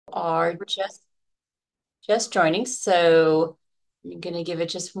Are just joining, so I'm going to give it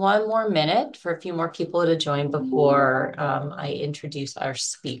just one more minute for a few more people to join before I introduce our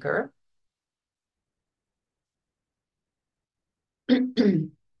speaker.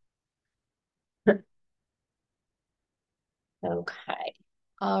 Okay.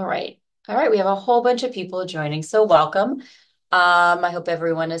 All right. All right. We have a whole bunch of people joining, so welcome. I hope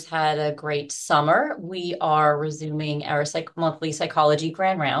everyone has had a great summer. We are resuming our monthly psychology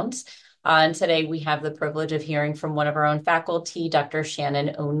grand rounds. And today we have the privilege of hearing from one of our own faculty, Dr.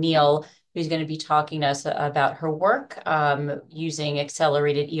 Shannon O'Neill, who's going to be talking to us about her work using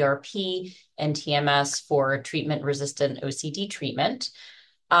accelerated ERP and TMS for treatment-resistant OCD treatment.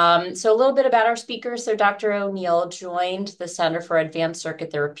 So a little bit about our speakers. So Dr. O'Neill joined the Center for Advanced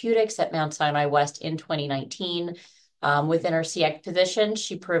Circuit Therapeutics at Mount Sinai West in 2019. Within her CX position,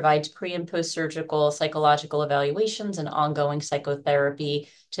 she provides pre and post-surgical psychological evaluations and ongoing psychotherapy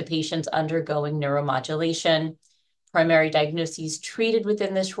to patients undergoing neuromodulation. Primary diagnoses treated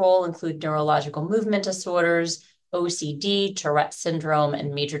within this role include neurological movement disorders, OCD, Tourette syndrome,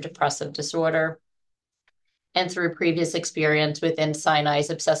 and major depressive disorder. And through previous experience within Sinai's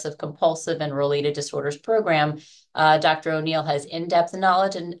obsessive compulsive and related disorders program, Dr. O'Neill has in-depth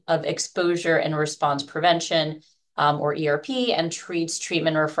knowledge of exposure and response prevention, or ERP, and treats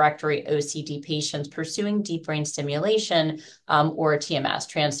treatment refractory OCD patients pursuing deep brain stimulation, or TMS,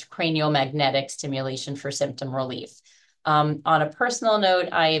 transcranial magnetic stimulation for symptom relief. On a personal note,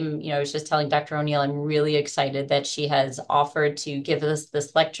 I was just telling Dr. O'Neill, I'm really excited that she has offered to give us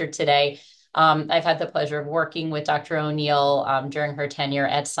this lecture today. I've had the pleasure of working with Dr. O'Neill during her tenure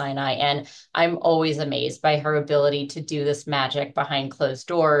at Sinai, and I'm always amazed by her ability to do this magic behind closed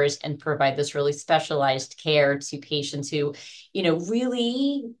doors and provide this really specialized care to patients who,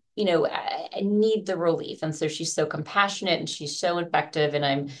 really, need the relief. And so she's so compassionate and she's so effective,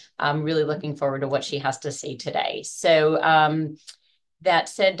 and I'm really looking forward to what she has to say today. So that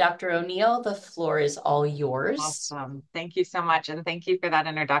said, Dr. O'Neill, the floor is all yours. Awesome. Thank you so much. And thank you for that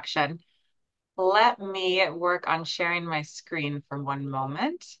introduction. Let me work on sharing my screen for one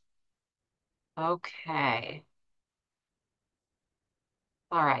moment. Okay.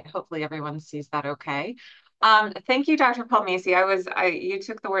 All right. Hopefully everyone sees that okay. Thank you, Dr. Palmisi. You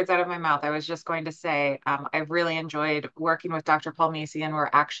took the words out of my mouth. I was just going to say, I've really enjoyed working with Dr. Palmisi, and we're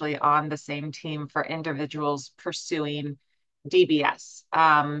actually on the same team for individuals pursuing DBS,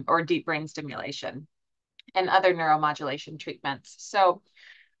 or deep brain stimulation and other neuromodulation treatments. So,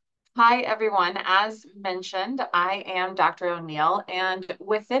 hi, everyone. As mentioned, I am Dr. O'Neill, and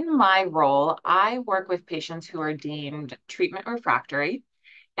within my role, I work with patients who are deemed treatment refractory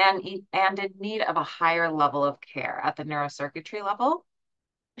and in need of a higher level of care at the neurocircuitry level.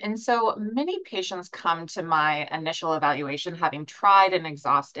 And so many patients come to my initial evaluation having tried and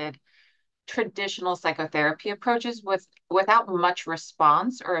exhausted traditional psychotherapy approaches without much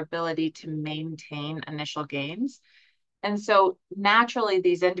response or ability to maintain initial gains. And so naturally,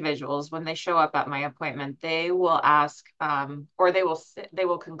 these individuals, when they show up at my appointment, they will ask, or they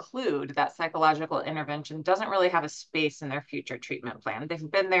will conclude that psychological intervention doesn't really have a space in their future treatment plan.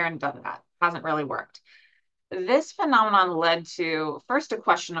 They've been there and done that. Hasn't really worked. This phenomenon led to first a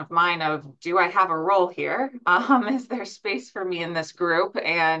question of mine of, do I have a role here? Is there space for me in this group?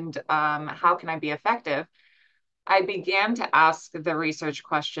 And how can I be effective? I began to ask the research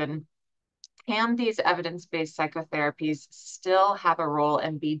question, can these evidence-based psychotherapies still have a role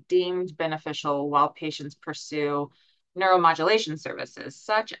and be deemed beneficial while patients pursue neuromodulation services,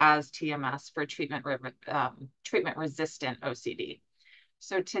 such as TMS for treatment-resistant OCD?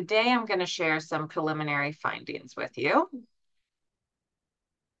 So today I'm going to share some preliminary findings with you.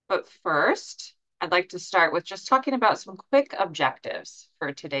 But first, I'd like to start with just talking about some quick objectives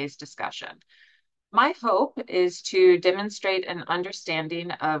for today's discussion. My hope is to demonstrate an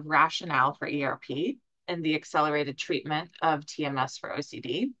understanding of rationale for ERP and the accelerated treatment of TMS for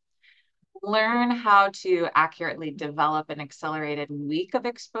OCD, learn how to accurately develop an accelerated week of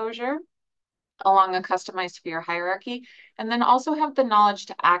exposure along a customized fear hierarchy, and then also have the knowledge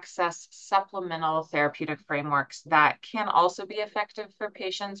to access supplemental therapeutic frameworks that can also be effective for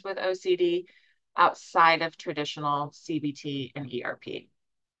patients with OCD outside of traditional CBT and ERP.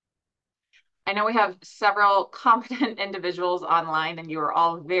 I know we have several competent individuals online, and you are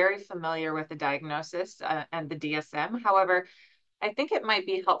all very familiar with the diagnosis and the DSM. However, I think it might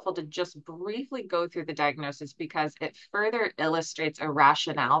be helpful to just briefly go through the diagnosis because it further illustrates a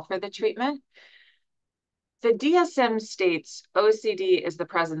rationale for the treatment. The DSM states OCD is the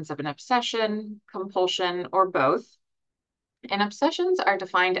presence of an obsession, compulsion, or both. And obsessions are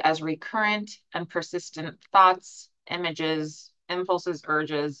defined as recurrent and persistent thoughts, images, impulses,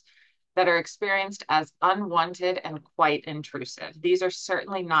 urges that are experienced as unwanted and quite intrusive. These are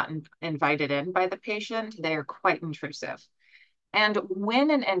certainly not invited in by the patient. They are quite intrusive. And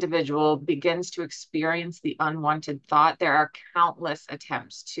when an individual begins to experience the unwanted thought, there are countless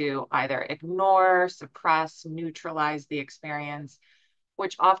attempts to either ignore, suppress, neutralize the experience,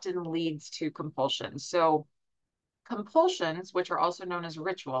 which often leads to compulsions. So, compulsions, which are also known as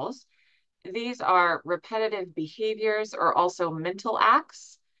rituals, these are repetitive behaviors or also mental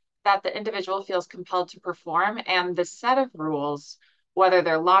acts that the individual feels compelled to perform. And the set of rules, whether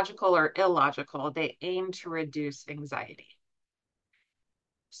they're logical or illogical, they aim to reduce anxiety.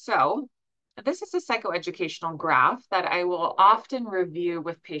 So, this is a psychoeducational graph that I will often review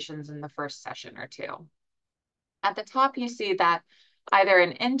with patients in the first session or two. At the top, you see that either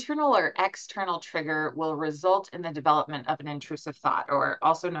an internal or external trigger will result in the development of an intrusive thought, or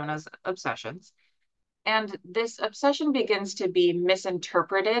also known as obsessions. And this obsession begins to be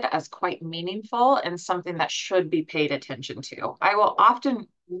misinterpreted as quite meaningful and something that should be paid attention to. I will often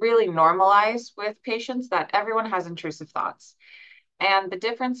really normalize with patients that everyone has intrusive thoughts. And the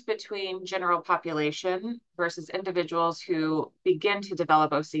difference between general population versus individuals who begin to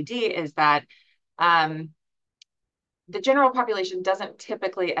develop OCD is that the general population doesn't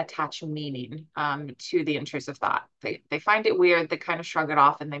typically attach meaning to the intrusive thought. They find it weird, they kind of shrug it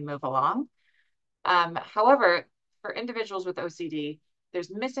off and they move along. However, for individuals with OCD, there's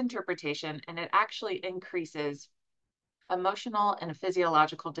misinterpretation and it actually increases emotional and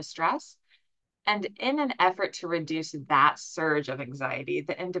physiological distress. And in an effort to reduce that surge of anxiety,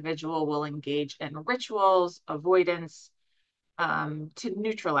 the individual will engage in rituals, avoidance, to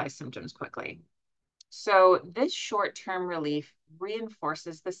neutralize symptoms quickly. So this short-term relief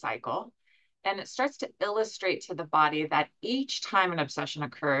reinforces the cycle, and it starts to illustrate to the body that each time an obsession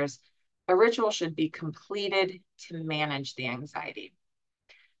occurs, a ritual should be completed to manage the anxiety.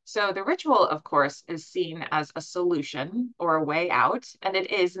 So the ritual, of course, is seen as a solution or a way out, and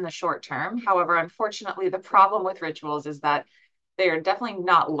it is in the short term. However, unfortunately, the problem with rituals is that they are definitely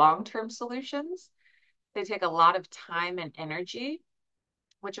not long-term solutions. They take a lot of time and energy,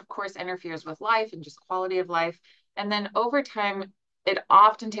 which of course interferes with life and just quality of life. And then over time, it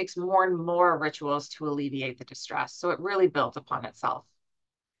often takes more and more rituals to alleviate the distress. So it really builds upon itself.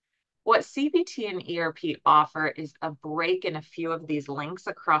 What CBT and ERP offer is a break in a few of these links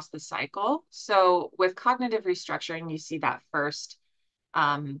across the cycle. So with cognitive restructuring, you see that first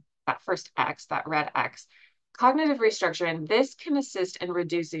X, that red X. Cognitive restructuring, this can assist in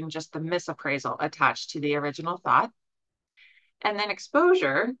reducing just the misappraisal attached to the original thought. And then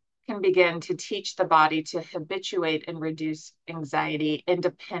exposure can begin to teach the body to habituate and reduce anxiety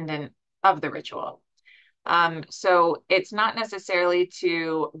independent of the ritual. So it's not necessarily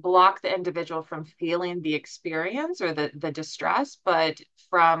to block the individual from feeling the experience or the distress, but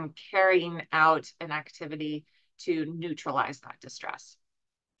from carrying out an activity to neutralize that distress.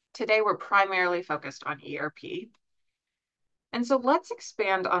 Today, we're primarily focused on ERP. And so let's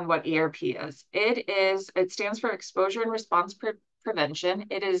expand on what ERP is. It stands for Exposure and Response Prevention.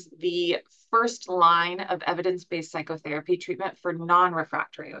 It is the first line of evidence-based psychotherapy treatment for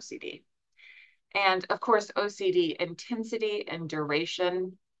non-refractory OCD. And of course, OCD intensity and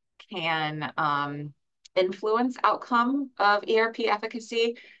duration can influence outcome of ERP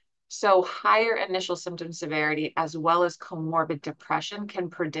efficacy. So higher initial symptom severity as well as comorbid depression can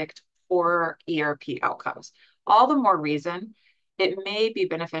predict poor ERP outcomes. All the more reason it may be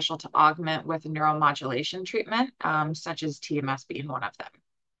beneficial to augment with neuromodulation treatment, such as TMS being one of them.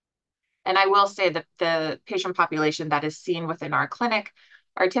 And I will say that the patient population that is seen within our clinic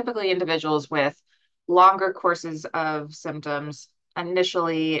are typically individuals with longer courses of symptoms.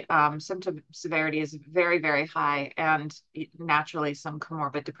 Initially, symptom severity is very, very high, and naturally some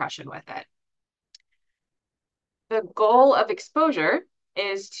comorbid depression with it. The goal of exposure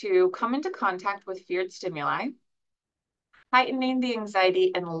is to come into contact with feared stimuli, heightening the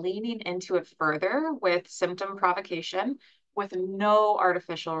anxiety and leaning into it further with symptom provocation with no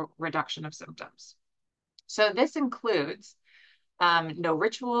artificial reduction of symptoms. So this includes no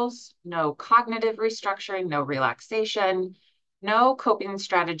rituals, no cognitive restructuring, no relaxation, no coping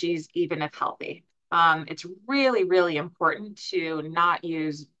strategies, even if healthy. It's really, really important to not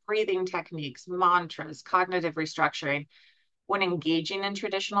use breathing techniques, mantras, cognitive restructuring when engaging in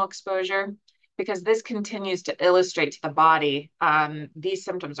traditional exposure, because this continues to illustrate to the body these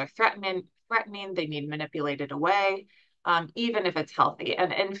symptoms are threatening, they need manipulated away, even if it's healthy.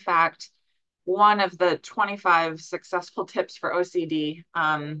 And in fact, one of the 25 successful tips for OCD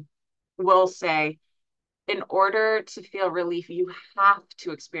will say, in order to feel relief, you have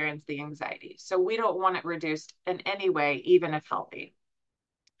to experience the anxiety. So we don't want it reduced in any way, even if healthy.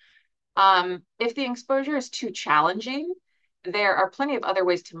 If the exposure is too challenging, there are plenty of other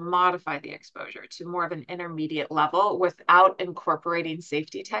ways to modify the exposure to more of an intermediate level without incorporating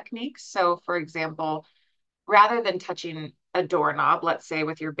safety techniques. So, for example, rather than touching a doorknob, let's say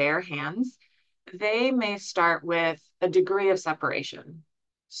with your bare hands, they may start with a degree of separation.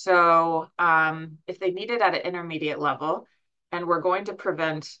 So, if they need it at an intermediate level, and we're going to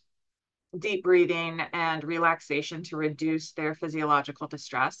prevent deep breathing and relaxation to reduce their physiological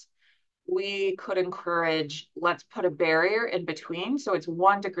distress, we could encourage, let's put a barrier in between. So it's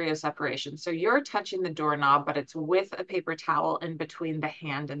 1 degree of separation. So you're touching the doorknob, but it's with a paper towel in between the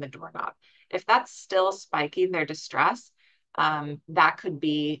hand and the doorknob. If that's still spiking their distress, that could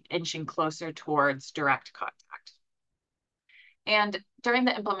be inching closer towards direct contact. And during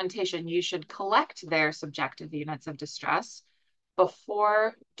the implementation, you should collect their subjective units of distress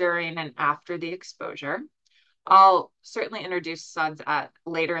before, during, and after the exposure. I'll certainly introduce SUDS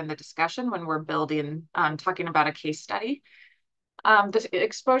later in the discussion when we're talking about a case study. The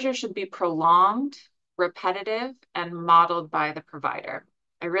exposure should be prolonged, repetitive, and modeled by the provider.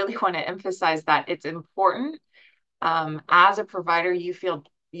 I really want to emphasize that it's important. As a provider, you feel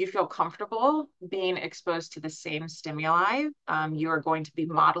comfortable being exposed to the same stimuli. You are going to be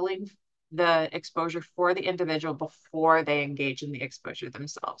modeling the exposure for the individual before they engage in the exposure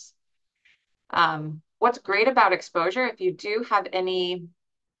themselves. What's great about exposure, if you do have any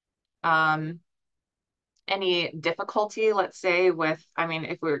difficulty, let's say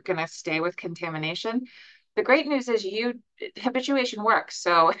if we're going to stay with contamination, the great news is habituation works.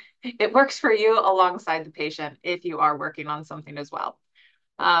 So it works for you alongside the patient if you are working on something as well.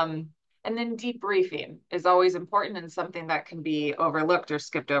 And then debriefing is always important and something that can be overlooked or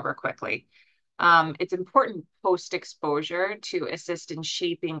skipped over quickly. It's important post-exposure to assist in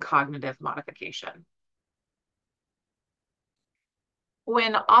shaping cognitive modification.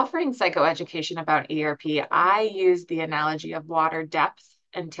 When offering psychoeducation about ERP, I use the analogy of water depth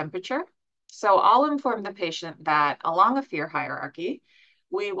and temperature. So I'll inform the patient that along a fear hierarchy,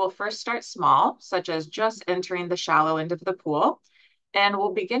 we will first start small, such as just entering the shallow end of the pool, and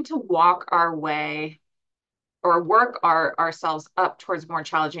we'll begin to walk our way or work ourselves up towards more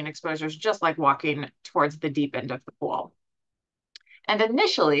challenging exposures, just like walking towards the deep end of the pool. And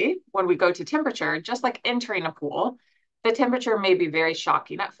initially, when we go to temperature, just like entering a pool, the temperature may be very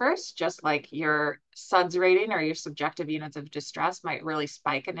shocking at first, just like your SUDS rating or your subjective units of distress might really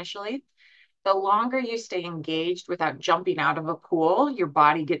spike initially. The longer you stay engaged without jumping out of a pool, your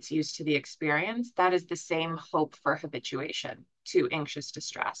body gets used to the experience. That is the same hope for habituation to anxious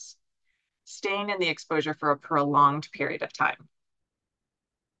distress, staying in the exposure for a prolonged period of time.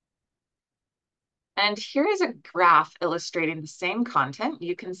 And here is a graph illustrating the same content.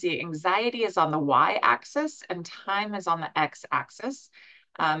 You can see anxiety is on the y-axis and time is on the x-axis.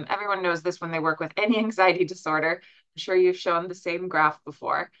 Everyone knows this when they work with any anxiety disorder. I'm sure you've shown the same graph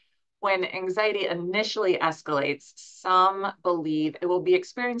before. When anxiety initially escalates, some believe it will be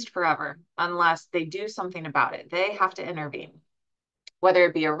experienced forever unless they do something about it. They have to intervene, whether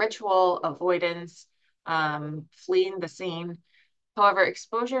it be a ritual, avoidance, fleeing the scene. However,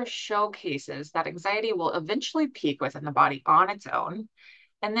 exposure showcases that anxiety will eventually peak within the body on its own.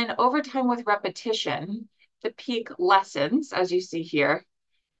 And then over time with repetition, the peak lessens, as you see here,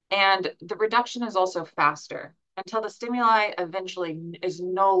 and the reduction is also faster until the stimuli eventually is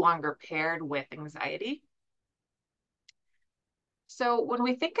no longer paired with anxiety. So when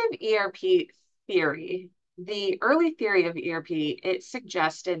we think of ERP theory, the early theory of ERP, it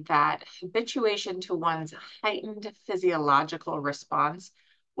suggested that habituation to one's heightened physiological response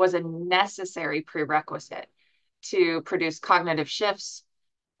was a necessary prerequisite to produce cognitive shifts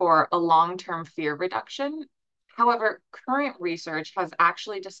for a long-term fear reduction. However, current research has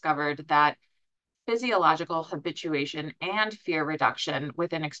actually discovered that physiological habituation and fear reduction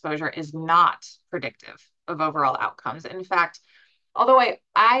within exposure is not predictive of overall outcomes. In fact, although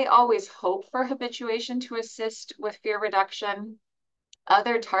I always hope for habituation to assist with fear reduction,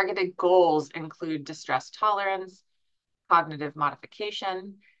 other targeted goals include distress tolerance, cognitive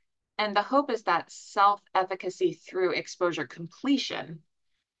modification, and the hope is that self-efficacy through exposure completion.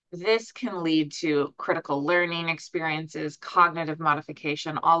 This can lead to critical learning experiences, cognitive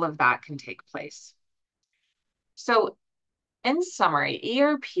modification, all of that can take place. So in summary,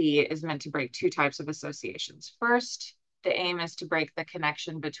 ERP is meant to break two types of associations. First, the aim is to break the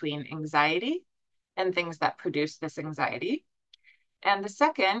connection between anxiety and things that produce this anxiety. And the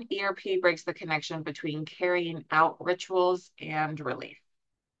second, ERP breaks the connection between carrying out rituals and relief.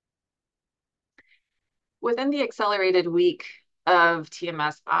 Within the accelerated week of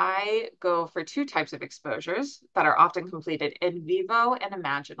TMS, I go for two types of exposures that are often completed in vivo and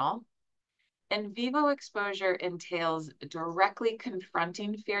imaginal. In vivo exposure entails directly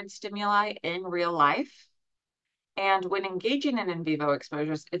confronting feared stimuli in real life. And when engaging in vivo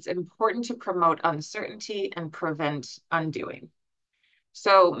exposures, it's important to promote uncertainty and prevent undoing.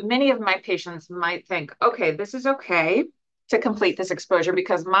 So many of my patients might think, okay, this is okay to complete this exposure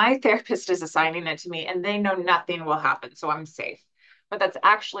because my therapist is assigning it to me and they know nothing will happen, so I'm safe. But that's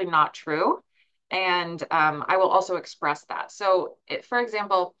actually not true. And I will also express that. So, for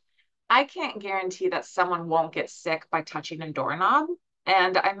example, I can't guarantee that someone won't get sick by touching a doorknob.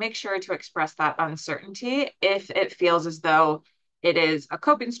 And I make sure to express that uncertainty if it feels as though it is a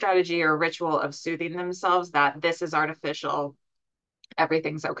coping strategy or ritual of soothing themselves that this is artificial,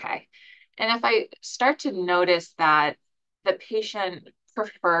 everything's okay. And if I start to notice that the patient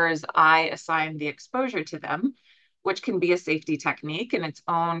prefers I assign the exposure to them, which can be a safety technique in its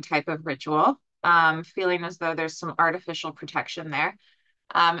own type of ritual, feeling as though there's some artificial protection there,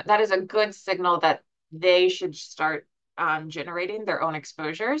 that is a good signal that they should start generating their own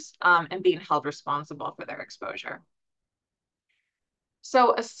exposures and being held responsible for their exposure.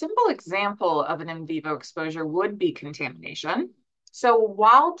 So a simple example of an in vivo exposure would be contamination. So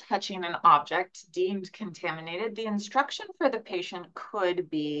while touching an object deemed contaminated, the instruction for the patient could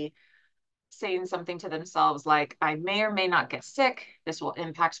be saying something to themselves like, I may or may not get sick. This will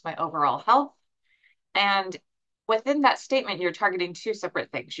impact my overall health. And within that statement, you're targeting two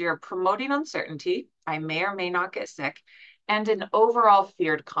separate things. You're promoting uncertainty, I may or may not get sick, and an overall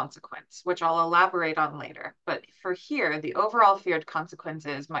feared consequence, which I'll elaborate on later. But for here, the overall feared consequence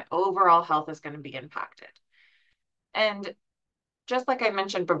is my overall health is going to be impacted. And just like I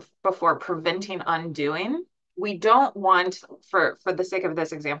mentioned before, preventing undoing, we don't want, for the sake of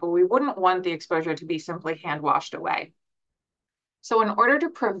this example, we wouldn't want the exposure to be simply hand washed away. So in order to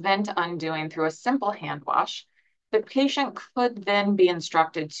prevent undoing through a simple hand wash, the patient could then be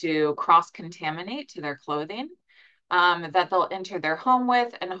instructed to cross-contaminate to their clothing that they'll enter their home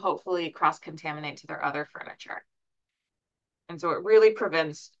with and hopefully cross-contaminate to their other furniture. And so it really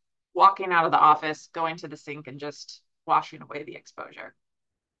prevents walking out of the office, going to the sink and just washing away the exposure.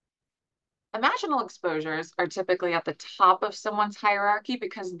 Imaginal exposures are typically at the top of someone's hierarchy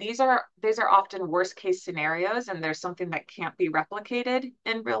because these are often worst case scenarios and there's something that can't be replicated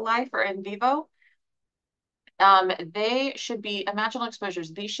in real life or in vivo. They should be imaginal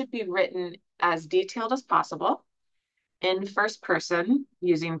exposures. These should be written as detailed as possible in first person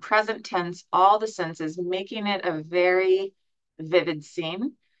using present tense, all the senses, making it a very vivid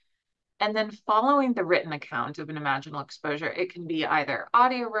scene. And then following the written account of an imaginal exposure, it can be either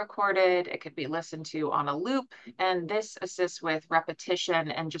audio recorded, it could be listened to on a loop, and this assists with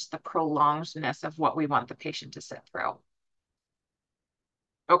repetition and just the prolongedness of what we want the patient to sit through.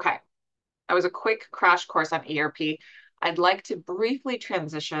 Okay, that was a quick crash course on ERP. I'd like to briefly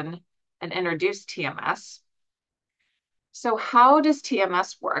transition and introduce TMS. So how does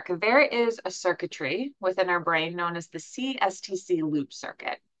TMS work? There is a circuitry within our brain known as the CSTC loop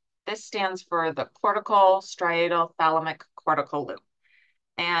circuit. This stands for the cortical striatal thalamic cortical loop.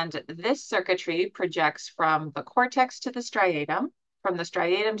 And this circuitry projects from the cortex to the striatum, from the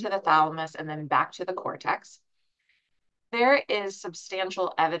striatum to the thalamus, and then back to the cortex. There is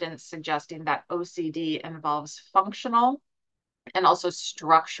substantial evidence suggesting that OCD involves functional and also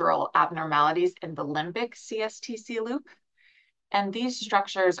structural abnormalities in the limbic CSTC loop. And these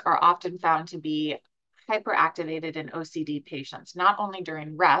structures are often found to be hyperactivated in OCD patients, not only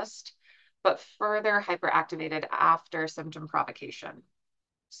during rest, but further hyperactivated after symptom provocation.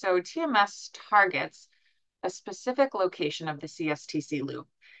 So TMS targets a specific location of the CSTC loop.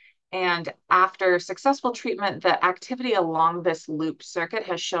 And after successful treatment, the activity along this loop circuit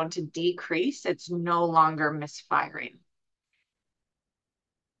has shown to decrease. It's no longer misfiring.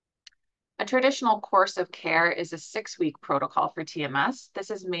 A traditional course of care is a 6-week protocol for TMS.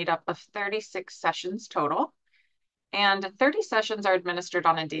 This is made up of 36 sessions total, and 30 sessions are administered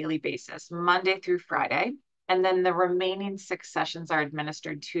on a daily basis, Monday through Friday, and then the remaining 6 sessions are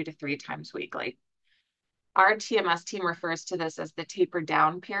administered 2 to 3 times weekly. Our TMS team refers to this as the taper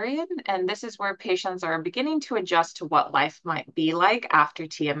down period, and this is where patients are beginning to adjust to what life might be like after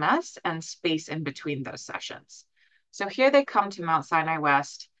TMS and space in between those sessions. So here they come to Mount Sinai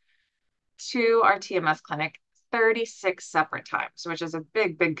West to our TMS clinic 36 separate times, which is a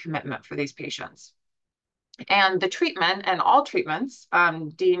big, big commitment for these patients. And the treatment and all treatments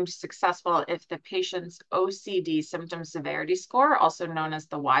deemed successful if the patient's OCD symptom severity score, also known as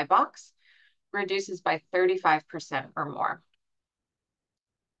the Y box, reduces by 35% or more.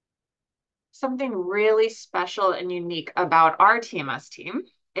 Something really special and unique about our TMS team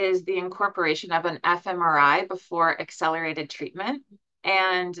is the incorporation of an fMRI before accelerated treatment.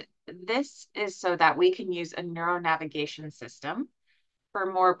 And this is so that we can use a neuronavigation system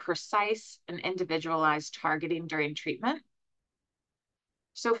for more precise and individualized targeting during treatment.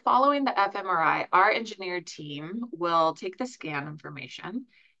 So following the fMRI, our engineered team will take the scan information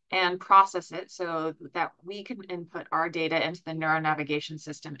and process it so that we can input our data into the neuronavigation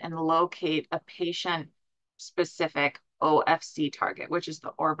system and locate a patient-specific OFC target, which is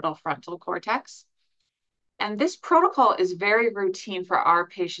the orbital frontal cortex. And this protocol is very routine for our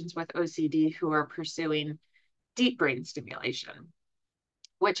patients with OCD who are pursuing deep brain stimulation,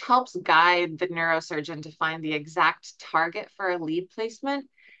 which helps guide the neurosurgeon to find the exact target for a lead placement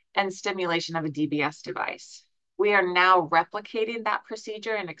and stimulation of a DBS device. We are now replicating that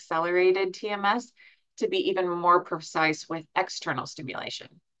procedure in accelerated TMS to be even more precise with external stimulation.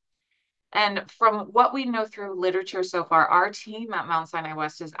 And from what we know through literature so far, our team at Mount Sinai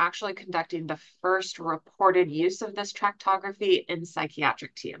West is actually conducting the first reported use of this tractography in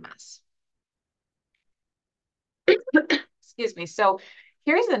psychiatric TMS. Excuse me. So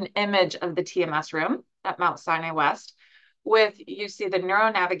here's an image of the TMS room at Mount Sinai West with, you see the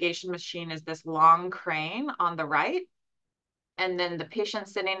neuronavigation machine is this long crane on the right, and then the patient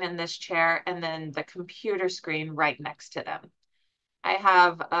sitting in this chair, and then the computer screen right next to them. I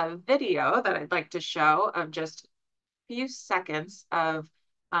have a video that I'd like to show of just a few seconds of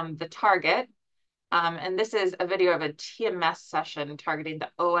the target. And this is a video of a TMS session targeting the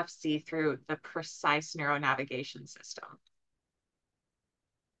OFC through the precise neuronavigation system.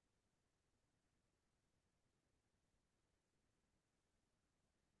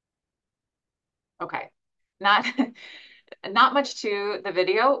 Okay, not not much to the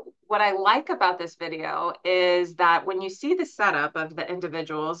video. What I like about this video is that when you see the setup of the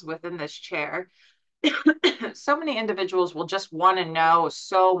individuals within this chair, so many individuals will just want to know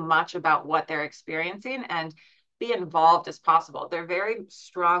so much about what they're experiencing and be involved as possible. They're very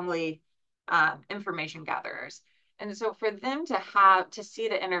strongly information gatherers. And so for them to have to see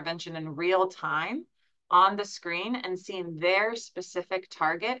the intervention in real time on the screen and seeing their specific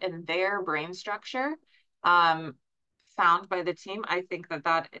target and their brain structure found by the team, I think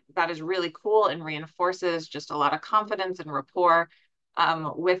that is really cool and reinforces just a lot of confidence and rapport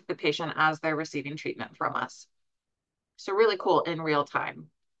with the patient as they're receiving treatment from us. So really cool in real time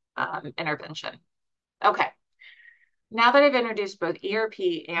intervention. Okay, now that I've introduced both ERP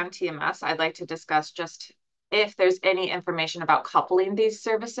and TMS, I'd like to discuss just if there's any information about coupling these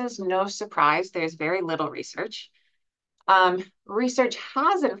services. No surprise, there's very little research. Research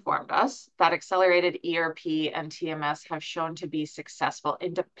has informed us that accelerated ERP and TMS have shown to be successful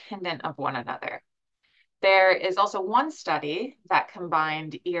independent of one another. There is also one study that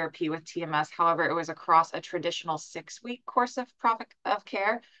combined ERP with TMS. However, it was across a traditional 6-week course of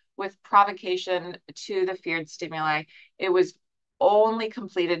care with provocation to the feared stimuli. It was only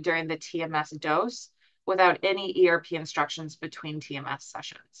completed during the TMS dose without any ERP instructions between TMS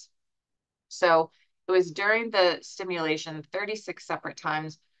sessions. So it was during the stimulation 36 separate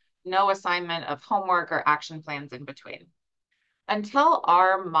times, no assignment of homework or action plans in between. Until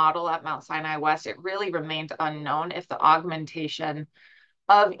our model at Mount Sinai West, it really remained unknown if the augmentation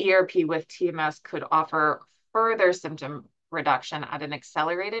of ERP with TMS could offer further symptom reduction at an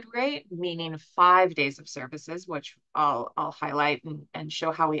accelerated rate, meaning 5 days of services, which I'll highlight and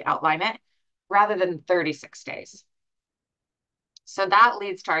show how we outline it, rather than 36 days. So that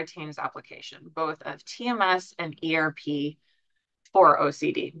leads to our team's application, both of TMS and ERP for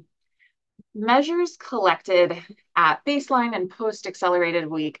OCD. Measures collected at baseline and post-accelerated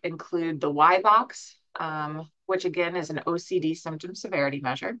week include the Y-box, which again is an OCD symptom severity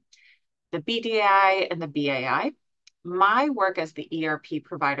measure, the BDI and the BAI. My work as the ERP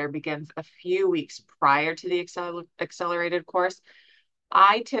provider begins a few weeks prior to the accelerated course.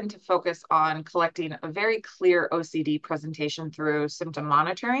 I tend to focus on collecting a very clear OCD presentation through symptom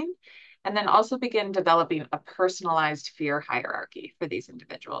monitoring, and then also begin developing a personalized fear hierarchy for these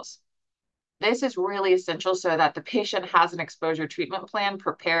individuals. This is really essential so that the patient has an exposure treatment plan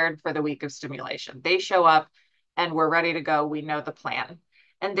prepared for the week of stimulation. They show up and we're ready to go. We know the plan.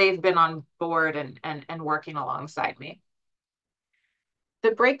 And they've been on board and working alongside me.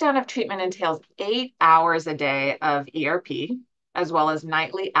 The breakdown of treatment entails 8 hours a day of ERP, as well as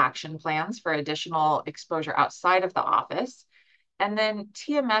nightly action plans for additional exposure outside of the office. And then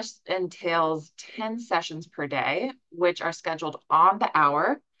TMS entails 10 sessions per day, which are scheduled on the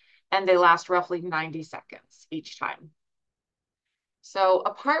hour, and they last roughly 90 seconds each time. So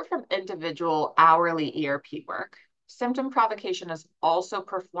apart from individual hourly ERP work, symptom provocation is also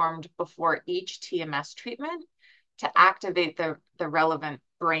performed before each TMS treatment to activate the relevant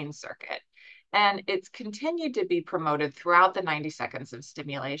brain circuit. And it's continued to be promoted throughout the 90 seconds of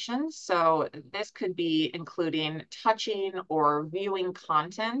stimulation. So this could be including touching or viewing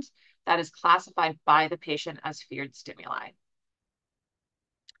content that is classified by the patient as feared stimuli.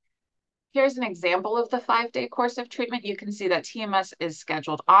 Here's an example of the 5-day course of treatment. You can see that TMS is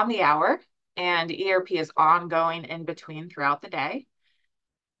scheduled on the hour and ERP is ongoing in between throughout the day.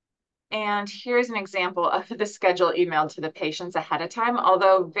 And here's an example of the schedule emailed to the patients ahead of time.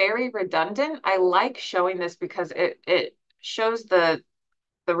 Although very redundant, I like showing this because it shows the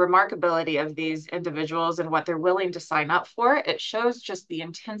remarkability of these individuals and what they're willing to sign up for. It shows just the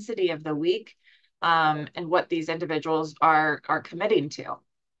intensity of the week and what these individuals are committing to.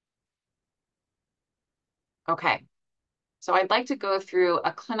 Okay, so I'd like to go through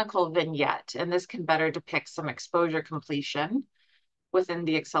a clinical vignette, and this can better depict some exposure completion within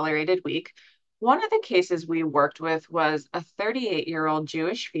the accelerated week. One of the cases we worked with was a 38-year-old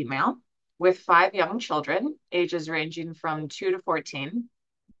Jewish female with 5 young children, ages ranging from 2 to 14.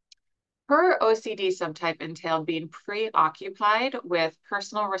 Her OCD subtype entailed being preoccupied with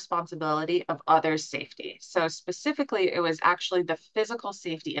personal responsibility of others' safety. So specifically, it was actually the physical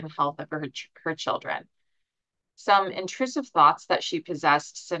safety and health of her children. Some intrusive thoughts that she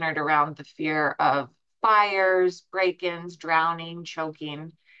possessed centered around the fear of fires, break-ins, drowning,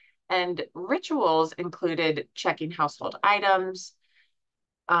 choking, and rituals included checking household items,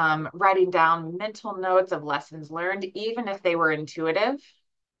 writing down mental notes of lessons learned, even if they were intuitive,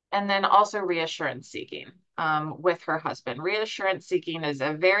 and then also reassurance seeking with her husband. Reassurance seeking is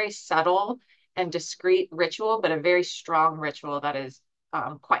a very subtle and discreet ritual, but a very strong ritual that is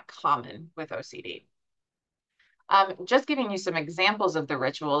quite common with OCD. Just giving you some examples of the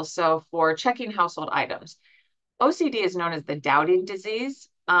rituals. So for checking household items, OCD is known as the doubting disease.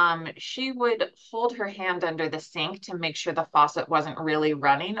 She would hold her hand under the sink to make sure the faucet wasn't really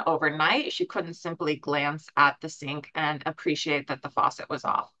running overnight. She couldn't simply glance at the sink and appreciate that the faucet was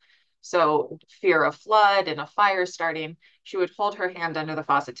off. So fear of flood and a fire starting, she would hold her hand under the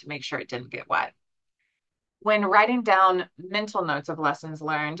faucet to make sure it didn't get wet. When writing down mental notes of lessons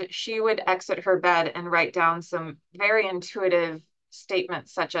learned, she would exit her bed and write down some very intuitive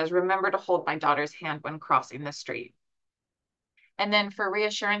statements such as, remember to hold my daughter's hand when crossing the street. And then for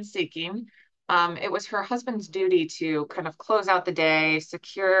reassurance seeking, it was her husband's duty to kind of close out the day,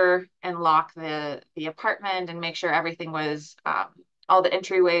 secure and lock the apartment and make sure everything was, all the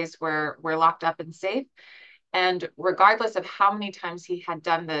entryways were locked up and safe. And regardless of how many times he had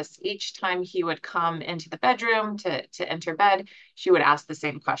done this, each time he would come into the bedroom to enter bed, she would ask the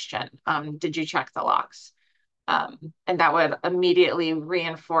same question. Did you check the locks? And that would immediately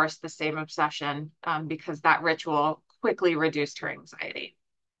reinforce the same obsession because that ritual quickly reduced her anxiety.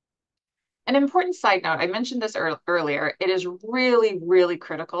 An important side note, I mentioned this earlier, it is really, really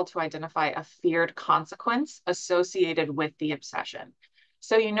critical to identify a feared consequence associated with the obsession.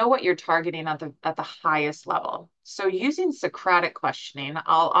 So you know what you're targeting at the highest level. So using Socratic questioning,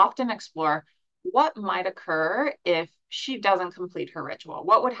 I'll often explore what might occur if she doesn't complete her ritual.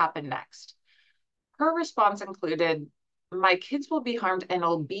 What would happen next? Her response included, my kids will be harmed and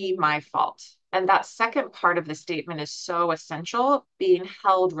it'll be my fault. And that second part of the statement is so essential. Being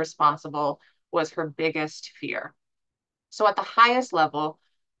held responsible was her biggest fear. So at the highest level,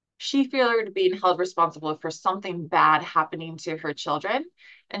 she feared being held responsible for something bad happening to her children.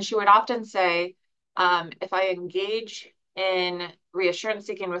 And she would often say, if I engage in reassurance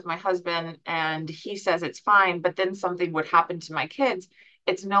seeking with my husband and he says it's fine, but then something would happen to my kids,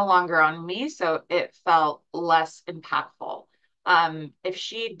 it's no longer on me. So it felt less impactful. If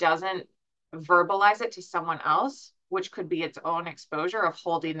she doesn't verbalize it to someone else, which could be its own exposure of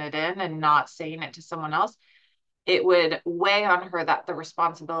holding it in and not saying it to someone else, it would weigh on her that the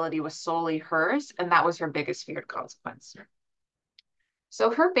responsibility was solely hers, and that was her biggest feared consequence.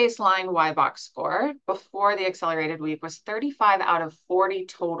 So her baseline Y-box score before the accelerated week was 35 out of 40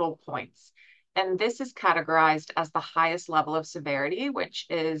 total points. And this is categorized as the highest level of severity, which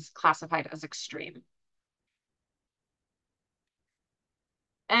is classified as extreme.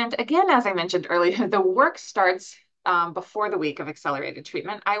 And again, as I mentioned earlier, the work starts before the week of accelerated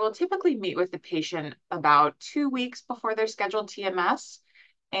treatment. I will typically meet with the patient about 2 weeks before their scheduled TMS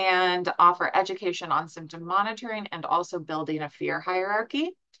and offer education on symptom monitoring and also building a fear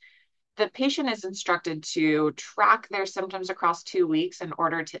hierarchy. The patient is instructed to track their symptoms across 2 weeks in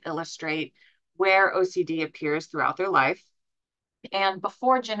order to illustrate where OCD appears throughout their life. And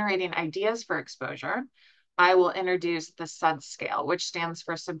before generating ideas for exposure, I will introduce the SUD scale, which stands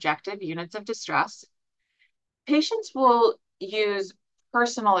for Subjective Units of Distress. Patients will use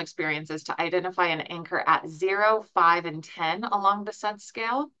personal experiences to identify an anchor at 0, 5, and 10 along the SUD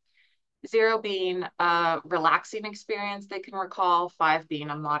scale. 0 being a relaxing experience they can recall, 5 being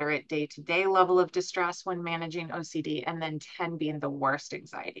a moderate day-to-day level of distress when managing OCD, and then 10 being the worst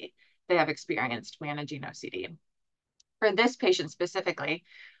anxiety they have experienced managing OCD. For this patient specifically,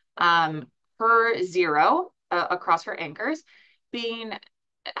 her 0 across her anchors being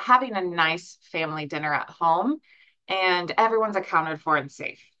having a nice family dinner at home and everyone's accounted for and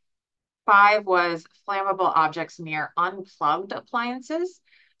safe. 5 was flammable objects near unplugged appliances.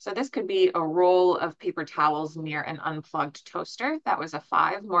 So this could be a roll of paper towels near an unplugged toaster. That was a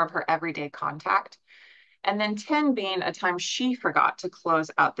 5, more of her everyday contact. And then 10 being a time she forgot to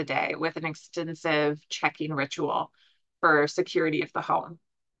close out the day with an extensive checking ritual for security of the home.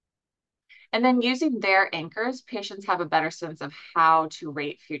 And then using their anchors, patients have a better sense of how to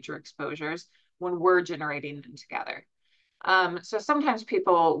rate future exposures when we're generating them together. So sometimes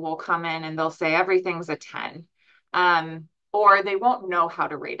people will come in and they'll say everything's a 10, or they won't know how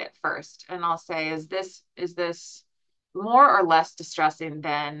to rate it first. And I'll say, is this more or less distressing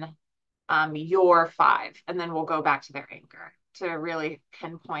than your 5? And then we'll go back to their anchor to really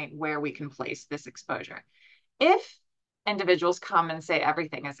pinpoint where we can place this exposure. If individuals come and say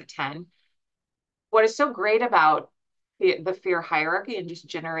everything is a 10, what is so great about the fear hierarchy and just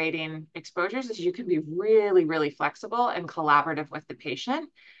generating exposures is you can be really, really flexible and collaborative with the patient.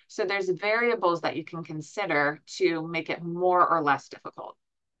 So there's variables that you can consider to make it more or less difficult.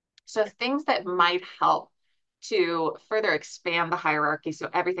 So things that might help to further expand the hierarchy so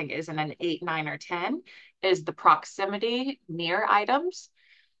everything isn't an 8, 9, or 10 is the proximity near items.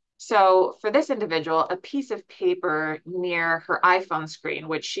 So for this individual, a piece of paper near her iPhone screen,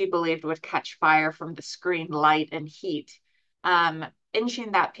 which she believed would catch fire from the screen light and heat,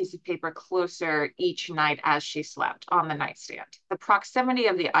 inching that piece of paper closer each night as she slept on the nightstand. The proximity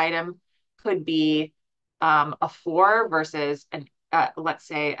of the item could be a 4 versus let's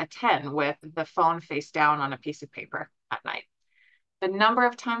say a 10 with the phone face down on a piece of paper at night. The number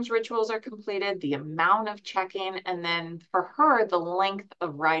of times rituals are completed, the amount of checking, and then for her, the length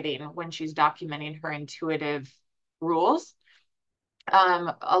of writing when she's documenting her intuitive rules.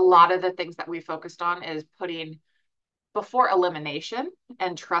 A lot of the things that we focused on is putting before elimination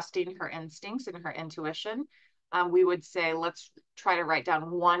and trusting her instincts and her intuition. We would say, let's try to write down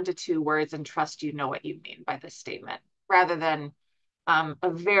 1 to 2 words and trust you know what you mean by this statement, rather than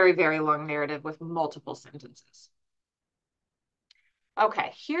a very, very long narrative with multiple sentences.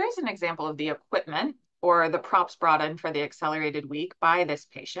 Okay, here's an example of the equipment or the props brought in for the accelerated week by this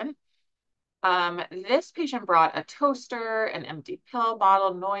patient. This patient brought a toaster, an empty pill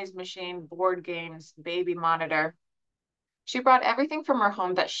bottle, noise machine, board games, baby monitor. She brought everything from her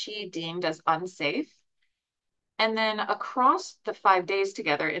home that she deemed as unsafe. And then across the 5 days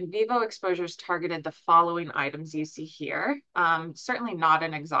together, in vivo exposures targeted the following items you see here. Certainly not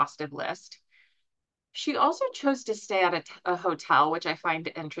an exhaustive list. She also chose to stay at a hotel, which I find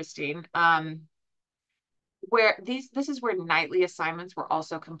interesting, where this is where nightly assignments were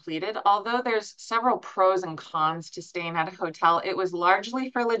also completed. Although there's several pros and cons to staying at a hotel, it was largely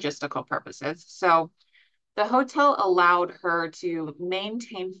for logistical purposes. So the hotel allowed her to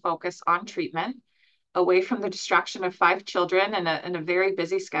maintain focus on treatment, away from the distraction of 5 children and a very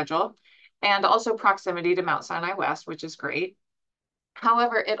busy schedule, and also proximity to Mount Sinai West, which is great.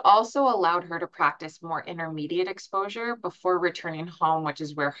 However, it also allowed her to practice more intermediate exposure before returning home, which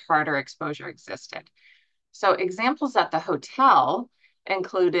is where harder exposure existed. So examples at the hotel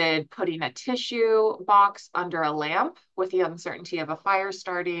included putting a tissue box under a lamp with the uncertainty of a fire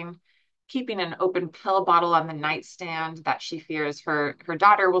starting, keeping an open pill bottle on the nightstand that she fears her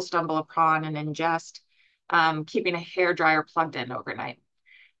daughter will stumble upon and ingest, keeping a hair dryer plugged in overnight.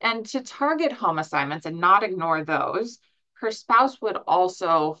 And to target home assignments and not ignore those, her spouse would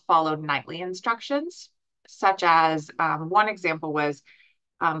also follow nightly instructions, such as one example was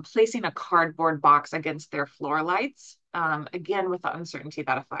placing a cardboard box against their floor lights, again, with the uncertainty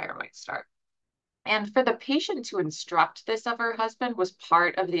that a fire might start. And for the patient to instruct this of her husband was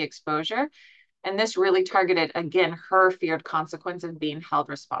part of the exposure. And this really targeted, again, her feared consequence of being held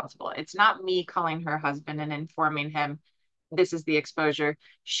responsible. It's not me calling her husband and informing him this is the exposure.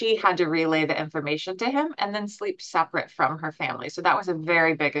 She had to relay the information to him and then sleep separate from her family. So that was a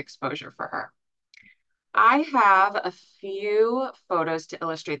very big exposure for her. I have a few photos to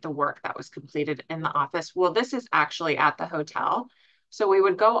illustrate the work that was completed in the office. Well, this is actually at the hotel. So we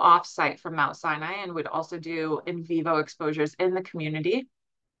would go off site from Mount Sinai and would also do in vivo exposures in the community.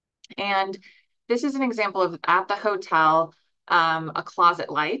 And this is an example of at the hotel, a closet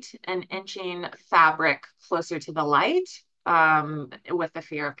light, and inching fabric closer to the light with the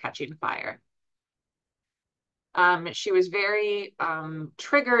fear of catching fire. She was very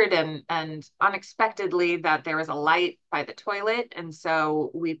triggered and unexpectedly that there was a light by the toilet. And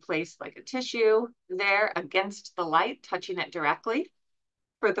so we placed like a tissue there against the light, touching it directly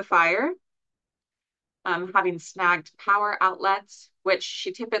for the fire. Having snagged power outlets, which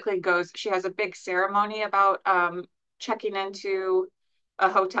she typically goes, she has a big ceremony about checking into a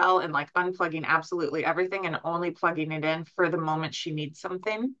hotel and like unplugging absolutely everything and only plugging it in for the moment she needs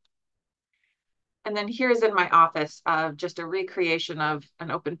something. And then here's in my office just a recreation of an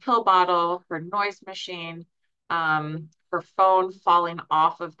open pill bottle, her noise machine, her phone falling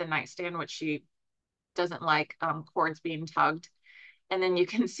off of the nightstand, which she doesn't like cords being tugged. And then you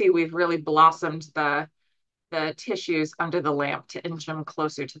can see we've really blossomed the tissues under the lamp to inch them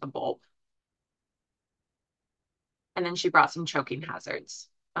closer to the bulb. And then she brought some choking hazards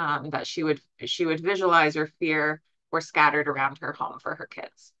that she would visualize or fear were scattered around her home for her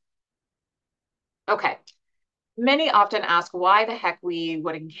kids. Okay. Many often ask why the heck we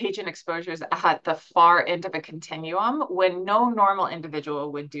would engage in exposures at the far end of a continuum when no normal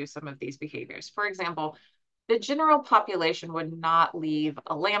individual would do some of these behaviors. For example, the general population would not leave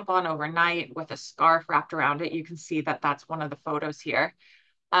a lamp on overnight with a scarf wrapped around it. You can see that that's one of the photos here.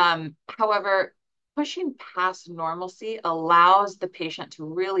 However, pushing past normalcy allows the patient to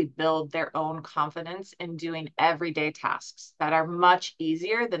really build their own confidence in doing everyday tasks that are much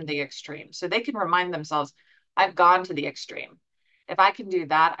easier than the extreme. So they can remind themselves, I've gone to the extreme. If I can do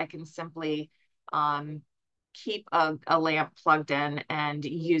that, I can simply keep a lamp plugged in and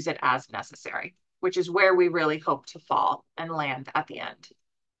use it as necessary, which is where we really hope to fall and land at the end.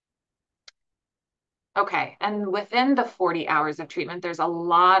 Okay, and within the 40 hours of treatment, there's a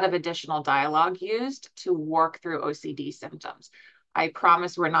lot of additional dialogue used to work through OCD symptoms. I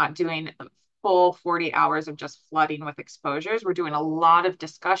promise we're not doing full 40 hours of just flooding with exposures. We're doing a lot of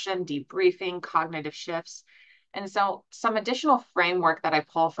discussion, debriefing, cognitive shifts. And so some additional framework that I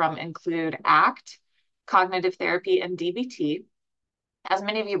pull from include ACT, cognitive therapy, and DBT. As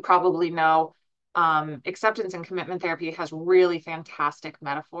many of you probably know, acceptance and commitment therapy has really fantastic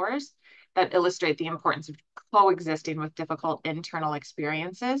metaphors that illustrate the importance of coexisting with difficult internal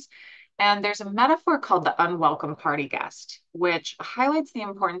experiences. And there's a metaphor called the unwelcome party guest, which highlights the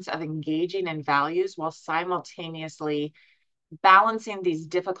importance of engaging in values while simultaneously balancing these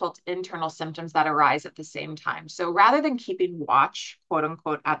difficult internal symptoms that arise at the same time. So rather than keeping watch, quote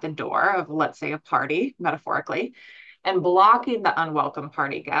unquote, at the door of, let's say, a party, metaphorically, and blocking the unwelcome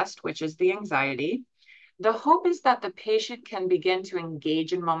party guest, which is the anxiety, the hope is that the patient can begin to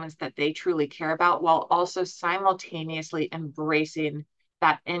engage in moments that they truly care about while also simultaneously embracing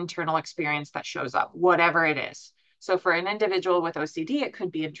that internal experience that shows up, whatever it is. So for an individual with OCD, it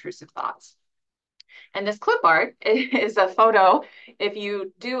could be intrusive thoughts. And this clip art is a photo. If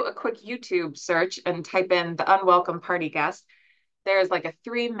you do a quick YouTube search and type in the unwelcome party guest, there's like a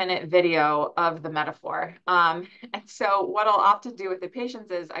 3-minute video of the metaphor. And so what I'll often do with the patients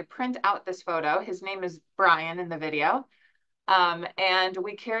is I print out this photo. His name is Brian in the video. And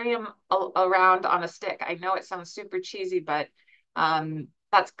we carry him around on a stick. I know it sounds super cheesy, but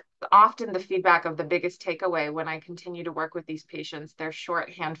that's often the feedback of the biggest takeaway when I continue to work with these patients. Their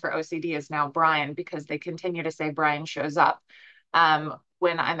shorthand for OCD is now Brian because they continue to say Brian shows up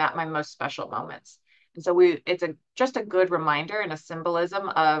when I'm at my most special moments. And so it's just a good reminder and a symbolism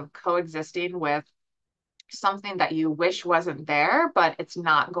of coexisting with something that you wish wasn't there, but it's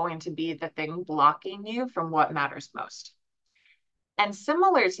not going to be the thing blocking you from what matters most. And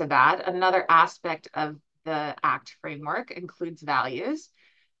similar to that, another aspect of the ACT framework includes values,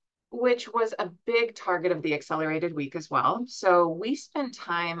 which was a big target of the accelerated week as well. So we spent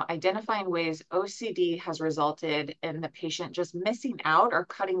time identifying ways OCD has resulted in the patient just missing out or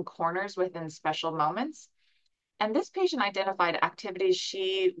cutting corners within special moments. And this patient identified activities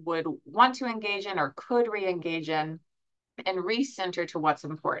she would want to engage in or could re-engage in and recenter to what's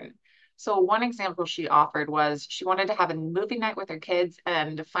important. So one example she offered was she wanted to have a movie night with her kids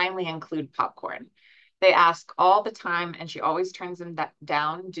and finally include popcorn. They ask all the time and she always turns them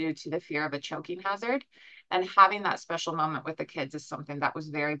down due to the fear of a choking hazard. And having that special moment with the kids is something that was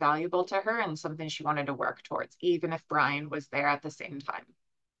very valuable to her and something she wanted to work towards, even if Brian was there at the same time.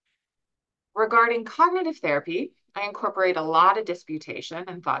 Regarding cognitive therapy, I incorporate a lot of disputation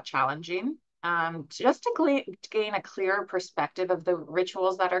and thought challenging just to gain a clearer perspective of the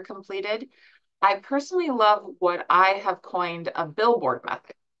rituals that are completed. I personally love what I have coined a billboard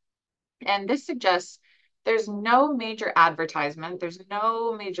method. And this suggests There's no major advertisement. There's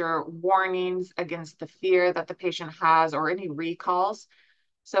no major warnings against the fear that the patient has or any recalls.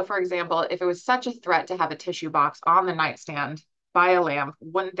 So, for example, if it was such a threat to have a tissue box on the nightstand by a lamp,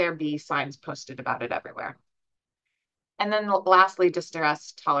 wouldn't there be signs posted about it everywhere? And then lastly,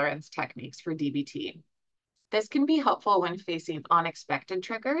 distress tolerance techniques for DBT. This can be helpful when facing unexpected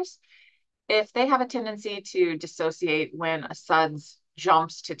triggers. If they have a tendency to dissociate when a SUDS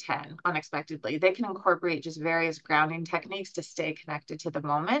jumps to 10 unexpectedly, they can incorporate just various grounding techniques to stay connected to the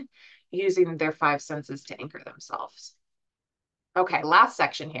moment using their five senses to anchor themselves. Okay, last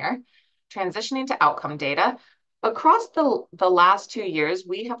section here, transitioning to outcome data. Across the last 2 years,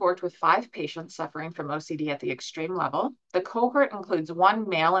 we have worked with 5 patients suffering from OCD at the extreme level. The cohort includes 1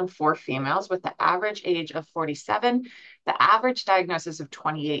 male and 4 females with the average age of 47, the average diagnosis of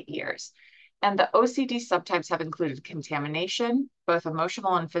 28 years. And the OCD subtypes have included contamination, both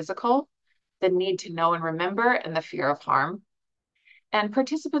emotional and physical, the need to know and remember, and the fear of harm. And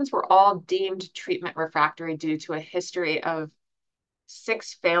participants were all deemed treatment refractory due to a history of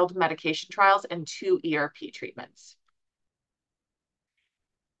 6 failed medication trials and 2 ERP treatments.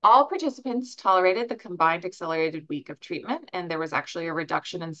 All participants tolerated the combined accelerated week of treatment, and there was actually a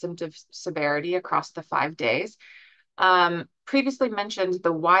reduction in symptom severity across the 5 days. Previously mentioned,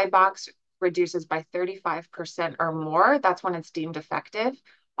 the Y box reduces by 35% or more. That's when it's deemed effective.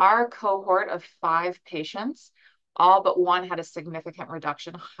 Our cohort of 5 patients, all but one had a significant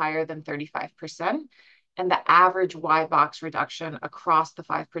reduction higher than 35%. And the average Y box reduction across the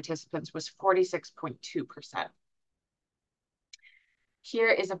 5 participants was 46.2%. Here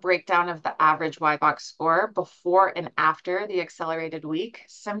is a breakdown of the average Y box score before and after the accelerated week.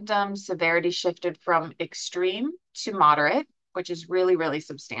 Symptom severity shifted from extreme to moderate, which is really, really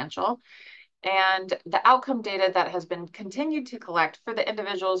substantial. And the outcome data that has been continued to collect for the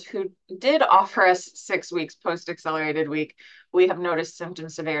individuals who did offer us 6 weeks post-accelerated week, we have noticed symptom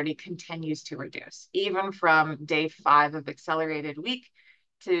severity continues to reduce, even from day 5 of accelerated week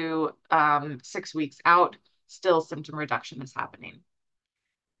to 6 weeks out, still symptom reduction is happening.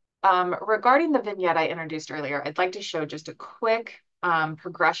 Regarding the vignette I introduced earlier, I'd like to show just a quick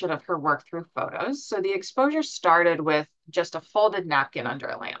progression of her work through photos. So the exposure started with just a folded napkin under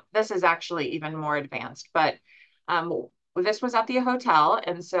a lamp. This is actually even more advanced, but this was at the hotel.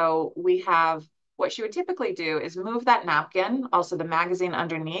 And so we have what she would typically do is move that napkin, also the magazine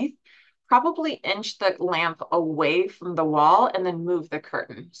underneath, probably inch the lamp away from the wall and then move the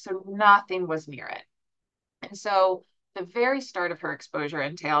curtain. So nothing was near it. And so the very start of her exposure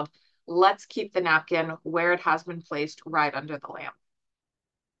entailed, let's keep the napkin where it has been placed right under the lamp.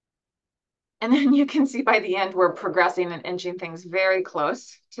 And then you can see by the end, we're progressing and inching things very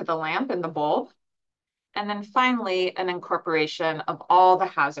close to the lamp and the bulb. And then finally, an incorporation of all the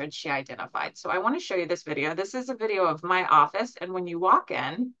hazards she identified. So I want to show you this video. This is a video of my office. And when you walk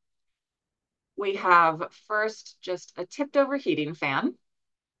in, we have first just a tipped over heating fan,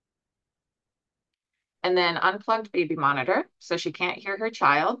 and then unplugged baby monitor, so she can't hear her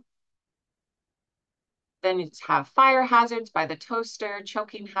child. Then you have fire hazards by the toaster,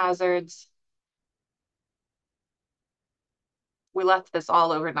 choking hazards. We left this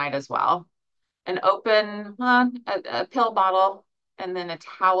all overnight as well. An open, a pill bottle, and then a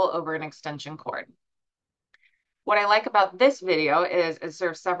towel over an extension cord. What I like about this video is it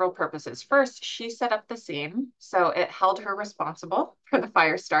serves several purposes. First, she set up the scene, so it held her responsible for the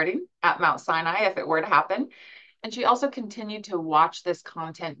fire starting at Mount Sinai if it were to happen. And she also continued to watch this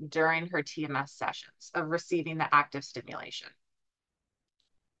content during her TMS sessions of receiving the active stimulation.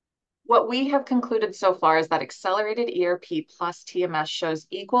 What we have concluded so far is that accelerated ERP plus TMS shows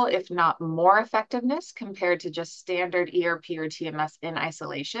equal, if not more, effectiveness compared to just standard ERP or TMS in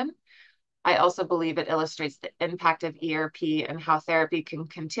isolation. I also believe it illustrates the impact of ERP and how therapy can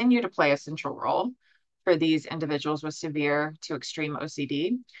continue to play a central role for these individuals with severe to extreme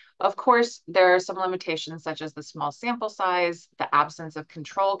OCD. Of course, there are some limitations such as the small sample size, the absence of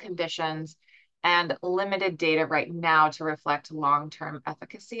control conditions, and limited data right now to reflect long-term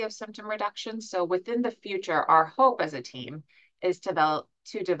efficacy of symptom reduction. So within the future, our hope as a team is to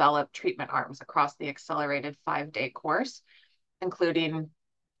develop treatment arms across the accelerated 5-day course, including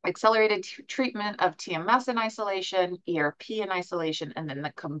accelerated treatment of TMS in isolation, ERP in isolation, and then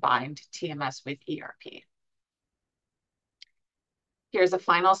the combined TMS with ERP. Here's a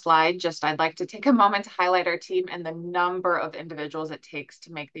final slide. Just I'd like to take a moment to highlight our team and the number of individuals it takes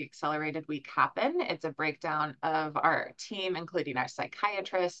to make the accelerated week happen. It's a breakdown of our team, including our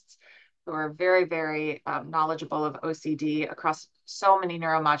psychiatrists, who are very, very knowledgeable of OCD across so many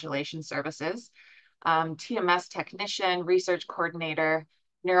neuromodulation services, TMS technician, research coordinator,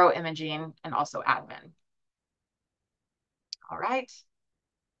 neuroimaging, and also admin. All right.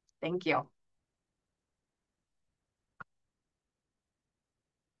 Thank you.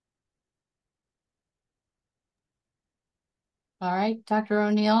 All right, Dr.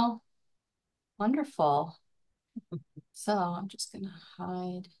 O'Neill. Wonderful. So I'm just going to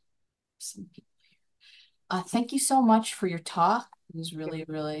hide some people. Thank you so much for your talk. It was really,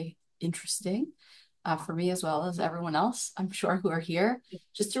 really interesting for me as well as everyone else, I'm sure, who are here.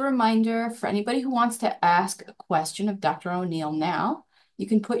 Just a reminder for anybody who wants to ask a question of Dr. O'Neill now, you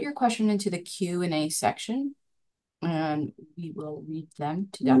can put your question into the Q&A section and we will read them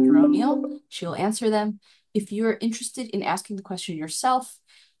to Dr. O'Neill. She'll answer them. If you're interested in asking the question yourself,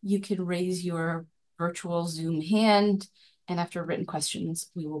 you can raise your virtual Zoom hand, and after written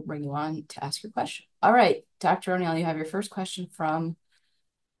questions, we will bring you on to ask your question. All right, Dr. O'Neill, you have your first question from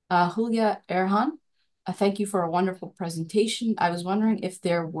Julia Erhan. Thank you for a wonderful presentation. I was wondering if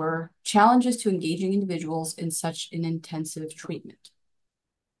there were challenges to engaging individuals in such an intensive treatment.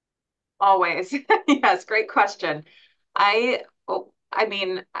 Always. Yes, great question. I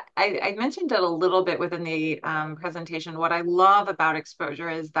mean, I mentioned it a little bit within the presentation. What I love about exposure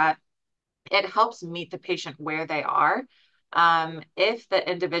is that it helps meet the patient where they are. If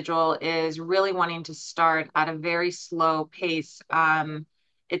the individual is really wanting to start at a very slow pace,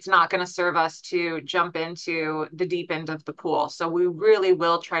 it's not going to serve us to jump into the deep end of the pool. So we really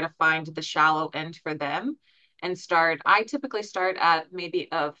will try to find the shallow end for them and start. I typically start at maybe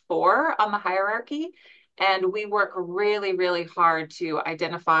a 4 on the hierarchy, and we work really, really hard to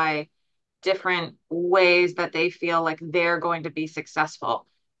identify different ways that they feel like they're going to be successful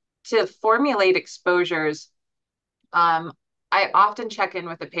to formulate exposures. I often check in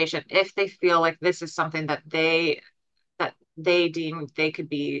with the patient if they feel like this is something that they deem they could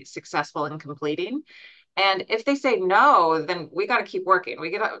be successful in completing. And if they say no, then we got to keep working.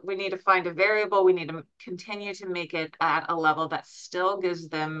 We need to find a variable. We need to continue to make it at a level that still gives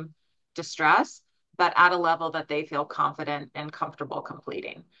them distress, but at a level that they feel confident and comfortable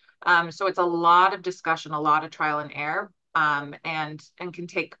completing. So it's a lot of discussion, a lot of trial and error, and can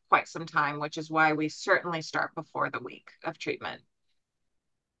take quite some time, which is why we certainly start before the week of treatment.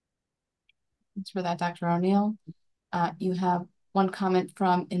 Thanks for that, Dr. O'Neill. You have one comment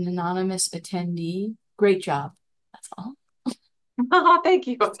from an anonymous attendee. Great job. That's all. Oh, thank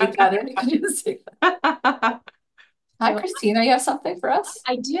you. Take that in. You can just take that. Hi, Christina. You have something for us?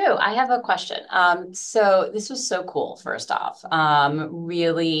 I do. I have a question. So this was so cool, first off.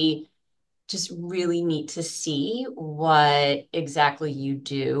 Really, just really neat to see what exactly you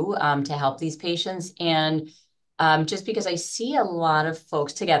do to help these patients. And just because I see a lot of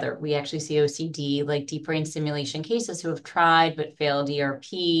folks together, we actually see OCD, like deep brain stimulation cases who have tried but failed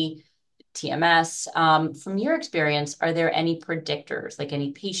ERP, TMS. From your experience, are there any predictors, like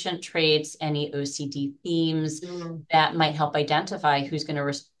any patient traits, any OCD themes Mm. that might help identify who's going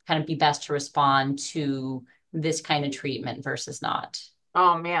to kind of be best to respond to this kind of treatment versus not?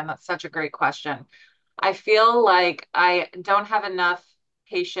 Oh man, that's such a great question. I feel like I don't have enough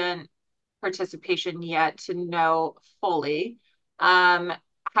patient participation yet to know fully. Um,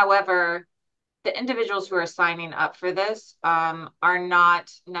 However, the individuals who are signing up for this are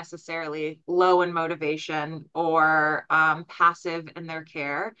not necessarily low in motivation or passive in their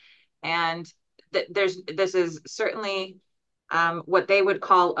care. And this is certainly what they would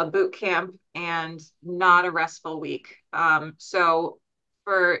call a boot camp and not a restful week. So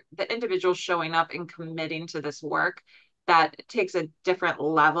for the individuals showing up and committing to this work, that takes a different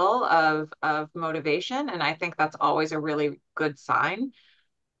level of motivation. And I think that's always a really good sign.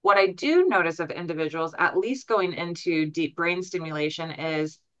 What I do notice of individuals, at least going into deep brain stimulation,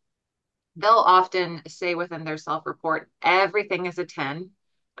 is they'll often say within their self-report, everything is a 10.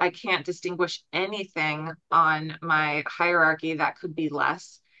 I can't distinguish anything on my hierarchy that could be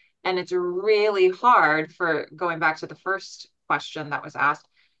less. And it's really hard, for going back to the first question that was asked,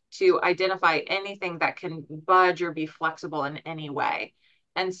 to identify anything that can budge or be flexible in any way.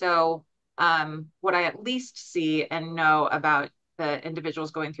 And so, what I at least see and know about the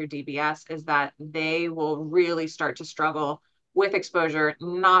individuals going through DBS is that they will really start to struggle with exposure,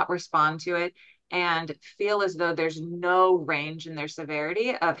 not respond to it, and feel as though there's no range in their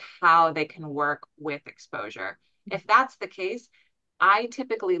severity of how they can work with exposure. If that's the case, I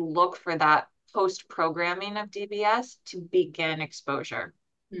typically look for that post programming of DBS to begin exposure.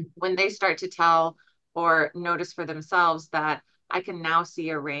 When they start to tell or notice for themselves that I can now see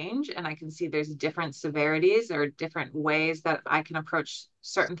a range and I can see there's different severities or different ways that I can approach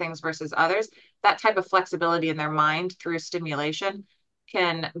certain things versus others, that type of flexibility in their mind through stimulation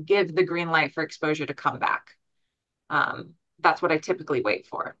can give the green light for exposure to come back. That's what I typically wait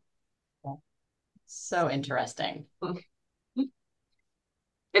for. So interesting.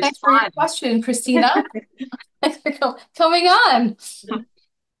 It's Thanks for your fun. question, Christina. Thanks for coming on.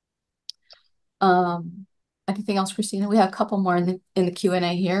 Um, Anything else, Christina? We have a couple more in the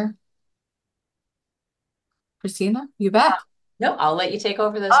Q&A here. Christina, you back? No, I'll let you take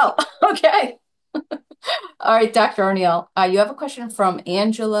over those. Oh, okay. All right, Dr. O'Neill, you have a question from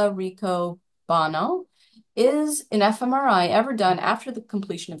Angela Rico Bono. Is an fMRI ever done after the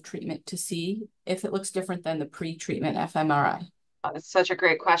completion of treatment to see if it looks different than the pre-treatment fMRI? That's such a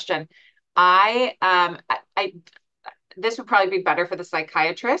great question. I this would probably be better for the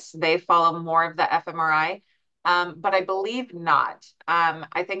psychiatrists. They follow more of the fMRI, but I believe not.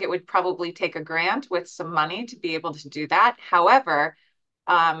 I think it would probably take a grant with some money to be able to do that. However,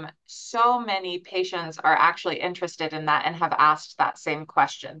 so many patients are actually interested in that and have asked that same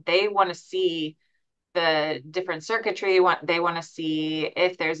question. They want to see the different circuitry, they want to see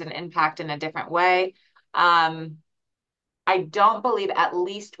if there's an impact in a different way. I don't believe, at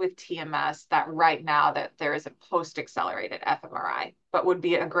least with TMS, that right now that there is a post-accelerated fMRI, but would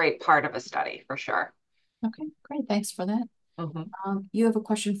be a great part of a study for sure. Okay, great. Thanks for that. Mm-hmm. You have a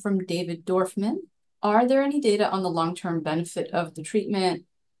question from David Dorfman. Are there any data on the long-term benefit of the treatment,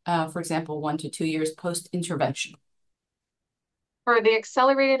 for example, 1 to 2 years post-intervention? For the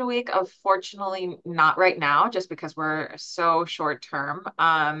accelerated week, unfortunately, not right now, just because we're so short term.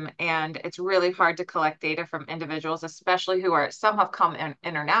 And it's really hard to collect data from individuals, especially who are, some have come in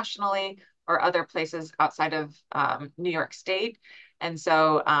internationally or other places outside of New York State. And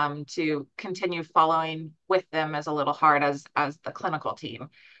so to continue following with them is a little hard as the clinical team.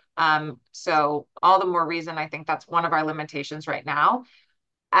 So all the more reason, I think that's one of our limitations right now.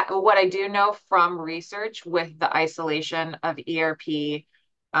 What I do know from research with the isolation of ERP,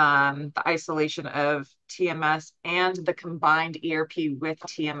 the isolation of TMS, and the combined ERP with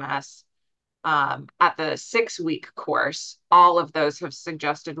TMS at the 6-week course, all of those have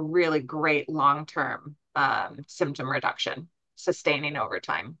suggested really great long-term symptom reduction, sustaining over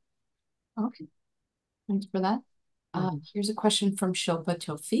time. Okay, thanks for that. Here's a question from Shilpa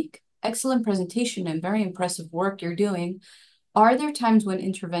Tofik. Excellent presentation and very impressive work you're doing. Are there times when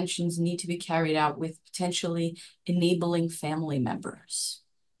interventions need to be carried out with potentially enabling family members?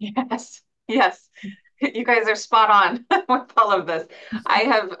 Yes, yes. You guys are spot on with all of this. I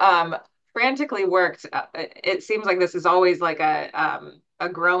have frantically worked. It seems like this is always like a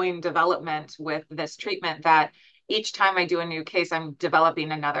growing development with this treatment that each time I do a new case, I'm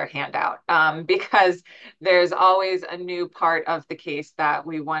developing another handout because there's always a new part of the case that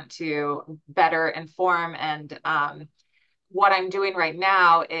we want to better inform. And what I'm doing right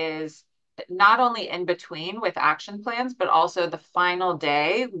now is not only in between with action plans, but also the final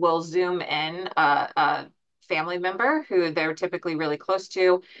day we'll zoom in a family member who they're typically really close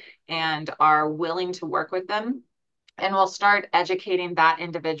to and are willing to work with them. And we'll start educating that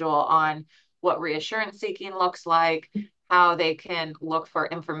individual on what reassurance seeking looks like, how they can look for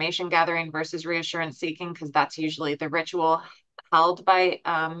information gathering versus reassurance seeking, because that's usually the ritual held by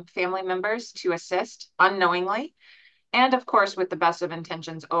family members to assist unknowingly. And of course, with the best of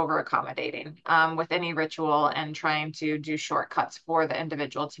intentions, over accommodating with any ritual and trying to do shortcuts for the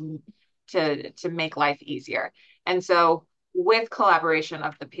individual to make life easier. And so, with collaboration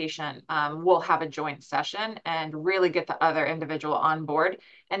of the patient, we'll have a joint session and really get the other individual on board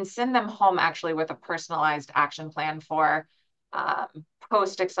and send them home actually with a personalized action plan for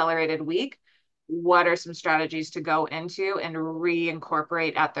post-accelerated week. What are some strategies to go into and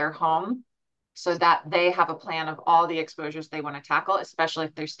reincorporate at their home so that they have a plan of all the exposures they want to tackle, especially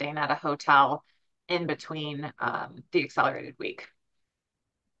if they're staying at a hotel in between the accelerated week.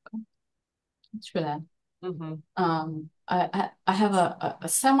 Thanks for that. Mm-hmm. I have a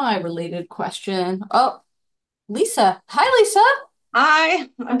semi-related question. Oh, Lisa. Hi, Lisa. Hi,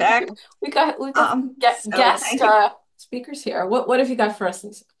 I'm back. We got guest Thank you. speakers here. What have you got for us,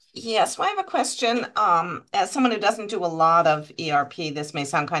 Lisa? Yes, well, I have a question. As someone who doesn't do a lot of ERP, this may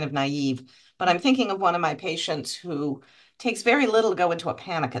sound kind of naive, but I'm thinking of one of my patients who takes very little to go into a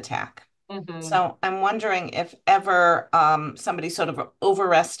panic attack. Mm-hmm. So I'm wondering if ever somebody sort of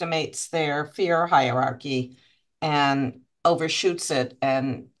overestimates their fear hierarchy and overshoots it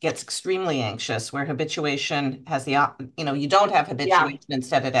and gets extremely anxious, where habituation has you don't have Yeah. habituation,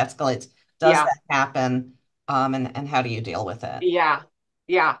 instead it escalates. Does Yeah. that happen? And how do you deal with it? Yeah.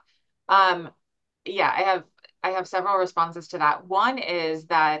 Yeah. Um, yeah, I have several responses to that. One is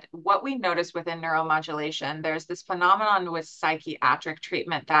that what we notice within neuromodulation, there's this phenomenon with psychiatric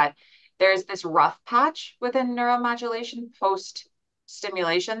treatment that there's this rough patch within neuromodulation post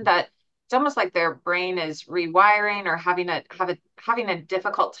stimulation that it's almost like their brain is rewiring or having a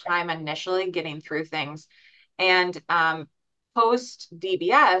difficult time initially getting through things. And post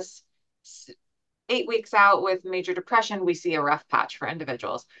DBS, 8 weeks out with major depression, we see a rough patch for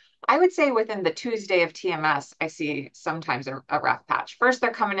individuals. I would say within the Tuesday of TMS, I see sometimes a rough patch. First,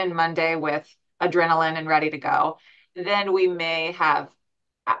 they're coming in Monday with adrenaline and ready to go. Then we may have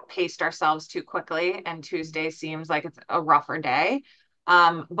paced ourselves too quickly, and Tuesday seems like it's a rougher day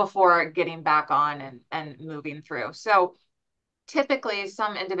before getting back on and moving through. So typically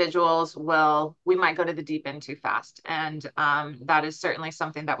some individuals we might go to the deep end too fast. And that is certainly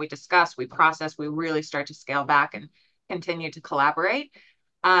something that we discuss, we process, we really start to scale back and continue to collaborate.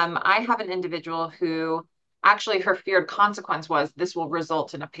 I have an individual who actually her feared consequence was this will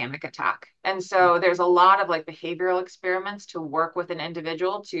result in a panic attack. And so there's a lot of like behavioral experiments to work with an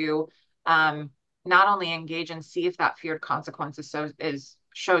individual to not only engage and see if that feared consequence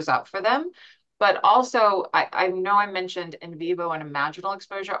shows up for them, but also, I know I mentioned in vivo and imaginal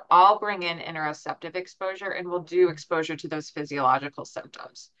exposure. I'll bring in interoceptive exposure and we'll do exposure to those physiological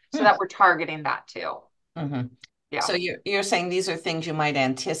symptoms so that we're targeting that too. Mm-hmm. Yeah, So you're saying these are things you might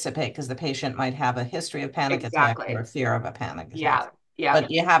anticipate because the patient might have a history of panic attacks or exactly. a fear of a panic attack. Yeah, yeah. But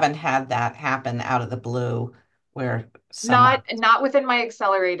you haven't had that happen out of the blue where someone. Not within my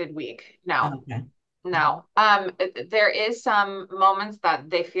accelerated week. No. Okay. No. There is some moments that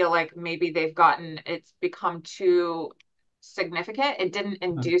they feel like maybe it's become too significant. It didn't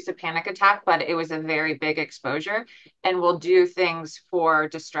Mhm. induce a panic attack, but it was a very big exposure. And we'll do things for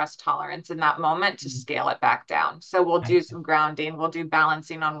distress tolerance in that moment to scale it back down. So we'll I do see. some grounding, we'll do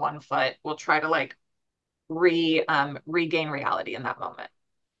balancing on one foot. We'll try to like regain reality in that moment.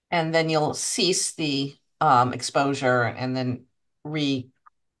 And then you'll cease the exposure and then re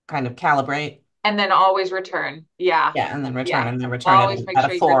kind of calibrate. And then always return. Yeah. Yeah, and then return Yeah. and then return it Always make at a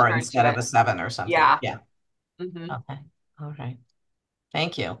sure you four return instead to of it. a seven or something. Yeah. Yeah. Mm-hmm. Okay. All right.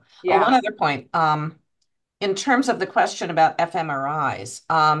 Thank you. Oh, Yeah. one other point. In terms of the question about fMRIs,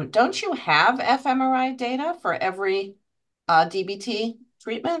 don't you have fMRI data for every DBT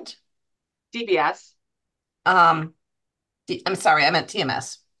treatment? DBS. Um, I'm sorry, I meant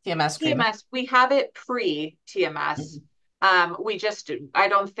TMS. TMS treatment. TMS, we have it pre-TMS. Mhm. I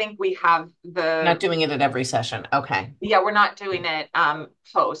don't think we have Not doing it at every session. Okay. we're not doing it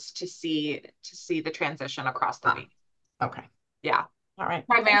post to see the transition across the Ah, week. okay. Yeah. All right.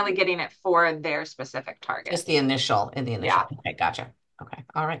 Well, thank Primarily you. getting it for their specific target. Just the initial, in the initial. Yeah. Okay, gotcha. Okay.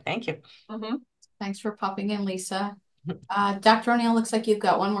 All right. Thank you. Mm-hmm. Thanks for popping in, Lisa. Dr. O'Neill, looks like you've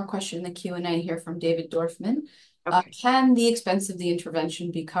got one more question in the Q&A here from David Dorfman. Okay. Can the expense of the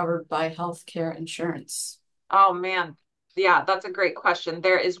intervention be covered by healthcare insurance? Oh man. Yeah, that's a great question.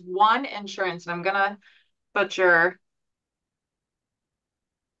 There is one insurance, and I'm gonna butcher.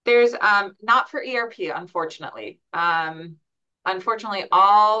 There's not for ERP, unfortunately. Unfortunately,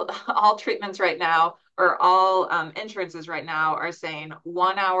 all all treatments right now, or all insurances right now, are saying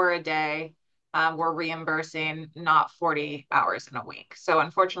 1 hour a day. We're reimbursing, not 40 hours in a week. So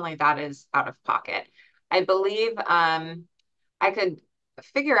unfortunately, that is out of pocket. I believe I could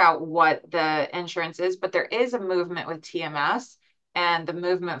figure out what the insurance is, but there is a movement with TMS and the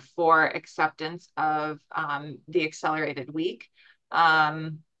movement for acceptance of the accelerated week.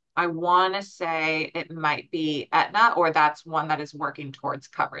 I want to say it might be Aetna, or that's one that is working towards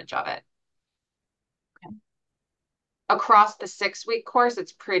coverage of it. Across the 6 week course,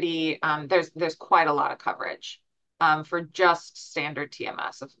 it's pretty, there's quite a lot of coverage for just standard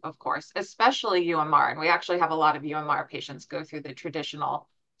TMS, of course, especially UMR. And we actually have a lot of UMR patients go through the traditional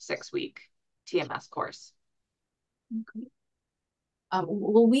 6 week TMS course. Okay.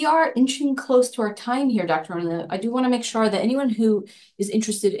 Well, we are inching close to our time here, Dr. O'Neill. I do want to make sure that anyone who is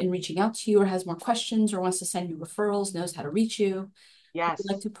interested in reaching out to you or has more questions or wants to send you referrals knows how to reach you. Would you Yes.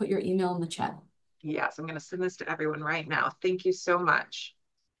 like to put your email in the chat? Yes, I'm going to send this to everyone right now. Thank you so much.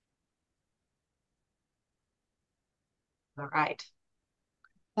 All right.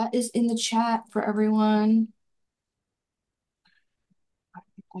 That is in the chat for everyone.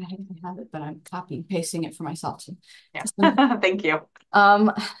 I have it, but I'm copying, pasting it for myself. Yeah. Thank you.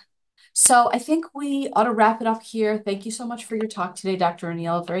 So I think we ought to wrap it up here. Thank you so much for your talk today, Dr.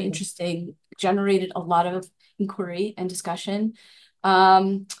 O'Neill. Very interesting, generated a lot of inquiry and discussion.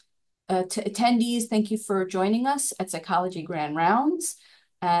 To attendees, thank you for joining us at Psychology Grand Rounds.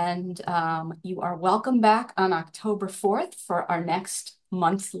 And you are welcome back on October 4th for our next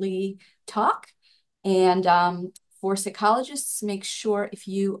monthly talk. And for psychologists, make sure if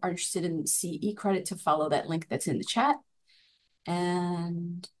you are interested in CE credit to follow that link that's in the chat.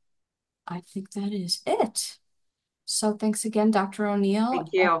 And I think that is it. So thanks again, Dr. O'Neill.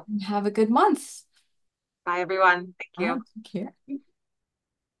 Thank you. And have a good month. Bye, everyone. Thank you. Take care.